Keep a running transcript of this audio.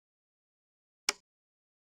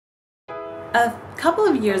A couple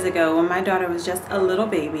of years ago, when my daughter was just a little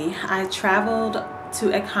baby, I traveled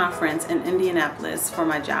to a conference in Indianapolis for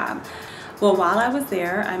my job. Well, while I was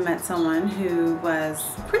there, I met someone who was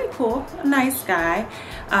pretty cool, a nice guy,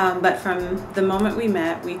 but from the moment we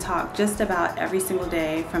met, we talked just about every single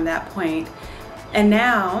day from that point. And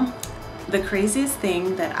now, the craziest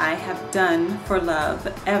thing that I have done for love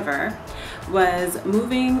ever was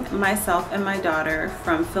moving myself and my daughter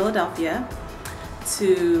from Philadelphia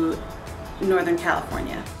to Northern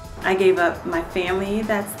California. I gave up my family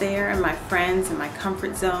that's there and my friends and my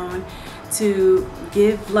comfort zone to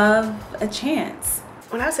give love a chance.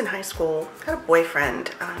 When I was in high school, I had a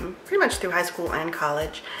boyfriend pretty much through high school and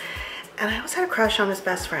college, and I always had a crush on his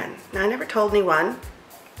best friend. Now, I never told anyone,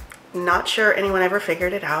 not sure anyone ever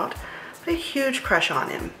figured it out, but a huge crush on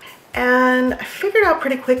him. And I figured out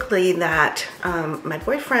pretty quickly that my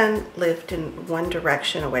boyfriend lived in one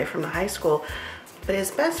direction away from the high school, but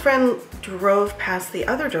his best friend drove past the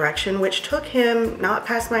other direction, which took him not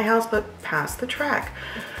past my house, but past the track.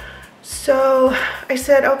 So I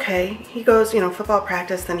said, okay, he goes, football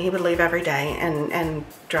practice, then he would leave every day and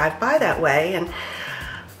drive by that way. And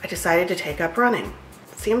I decided to take up running.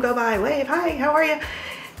 See him go by, wave, hi, how are you?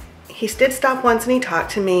 He did stop once and he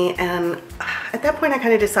talked to me. And at that point I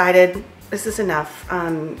kind of decided, this is enough.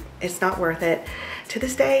 It's not worth it. To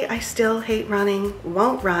this day, I still hate running,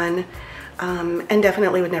 won't run. And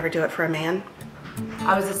definitely would never do it for a man.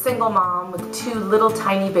 I was a single mom with 2 little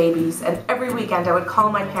tiny babies, and every weekend I would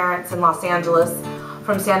call my parents in Los Angeles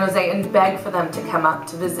from San Jose and beg for them to come up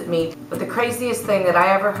to visit me. But the craziest thing that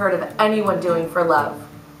I ever heard of anyone doing for love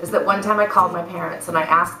is that one time I called my parents and I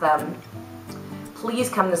asked them, please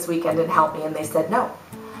come this weekend and help me, and they said no.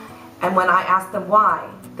 And when I asked them why,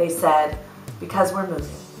 they said, because we're moving.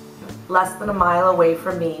 Less than a mile away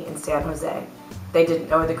from me in San Jose. They didn't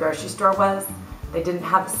know where the grocery store was. They didn't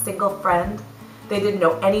have a single friend. They didn't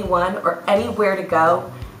know anyone or anywhere to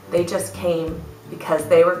go. They just came because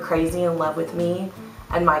they were crazy in love with me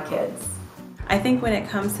and my kids. I think when it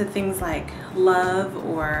comes to things like love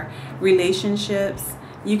or relationships,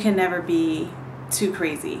 you can never be too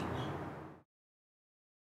crazy.